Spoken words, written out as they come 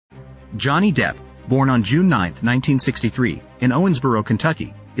Johnny Depp, born on June 9, 1963, in Owensboro,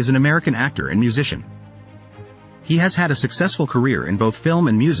 Kentucky, is an American actor and musician. He has had a successful career in both film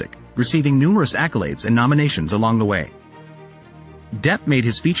and music, receiving numerous accolades and nominations along the way. Depp made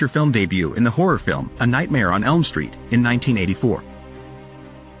his feature film debut in the horror film A Nightmare on Elm Street in 1984.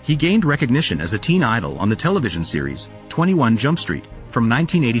 He gained recognition as a teen idol on the television series 21 Jump Street from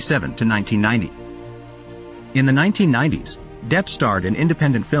 1987 to 1990. In the 1990s, Depp starred in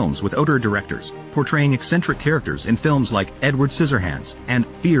independent films with auteur directors, portraying eccentric characters in films like Edward Scissorhands and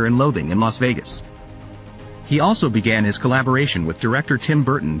Fear and Loathing in Las Vegas. He also began his collaboration with director Tim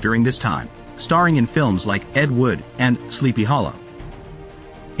Burton during this time, starring in films like Ed Wood and Sleepy Hollow.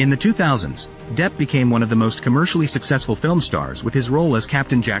 In the 2000s, Depp became one of the most commercially successful film stars with his role as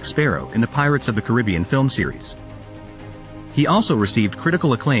Captain Jack Sparrow in the Pirates of the Caribbean film series. He also received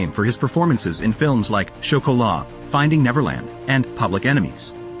critical acclaim for his performances in films like Chocolat, Finding Neverland, and Public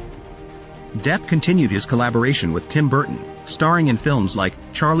Enemies. Depp continued his collaboration with Tim Burton, starring in films like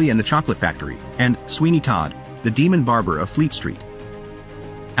Charlie and the Chocolate Factory and Sweeney Todd, the Demon Barber of Fleet Street.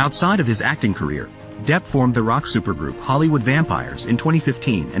 Outside of his acting career, Depp formed the rock supergroup Hollywood Vampires in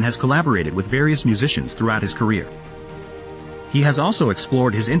 2015 and has collaborated with various musicians throughout his career. He has also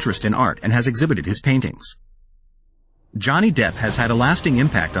explored his interest in art and has exhibited his paintings. Johnny Depp has had a lasting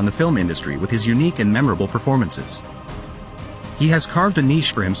impact on the film industry with his unique and memorable performances. He has carved a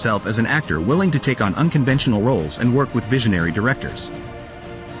niche for himself as an actor willing to take on unconventional roles and work with visionary directors.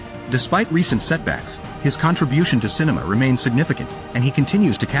 Despite recent setbacks, his contribution to cinema remains significant, and he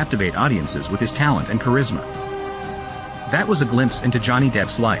continues to captivate audiences with his talent and charisma. That was a glimpse into Johnny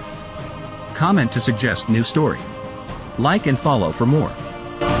Depp's life. Comment to suggest new story. Like and follow for more.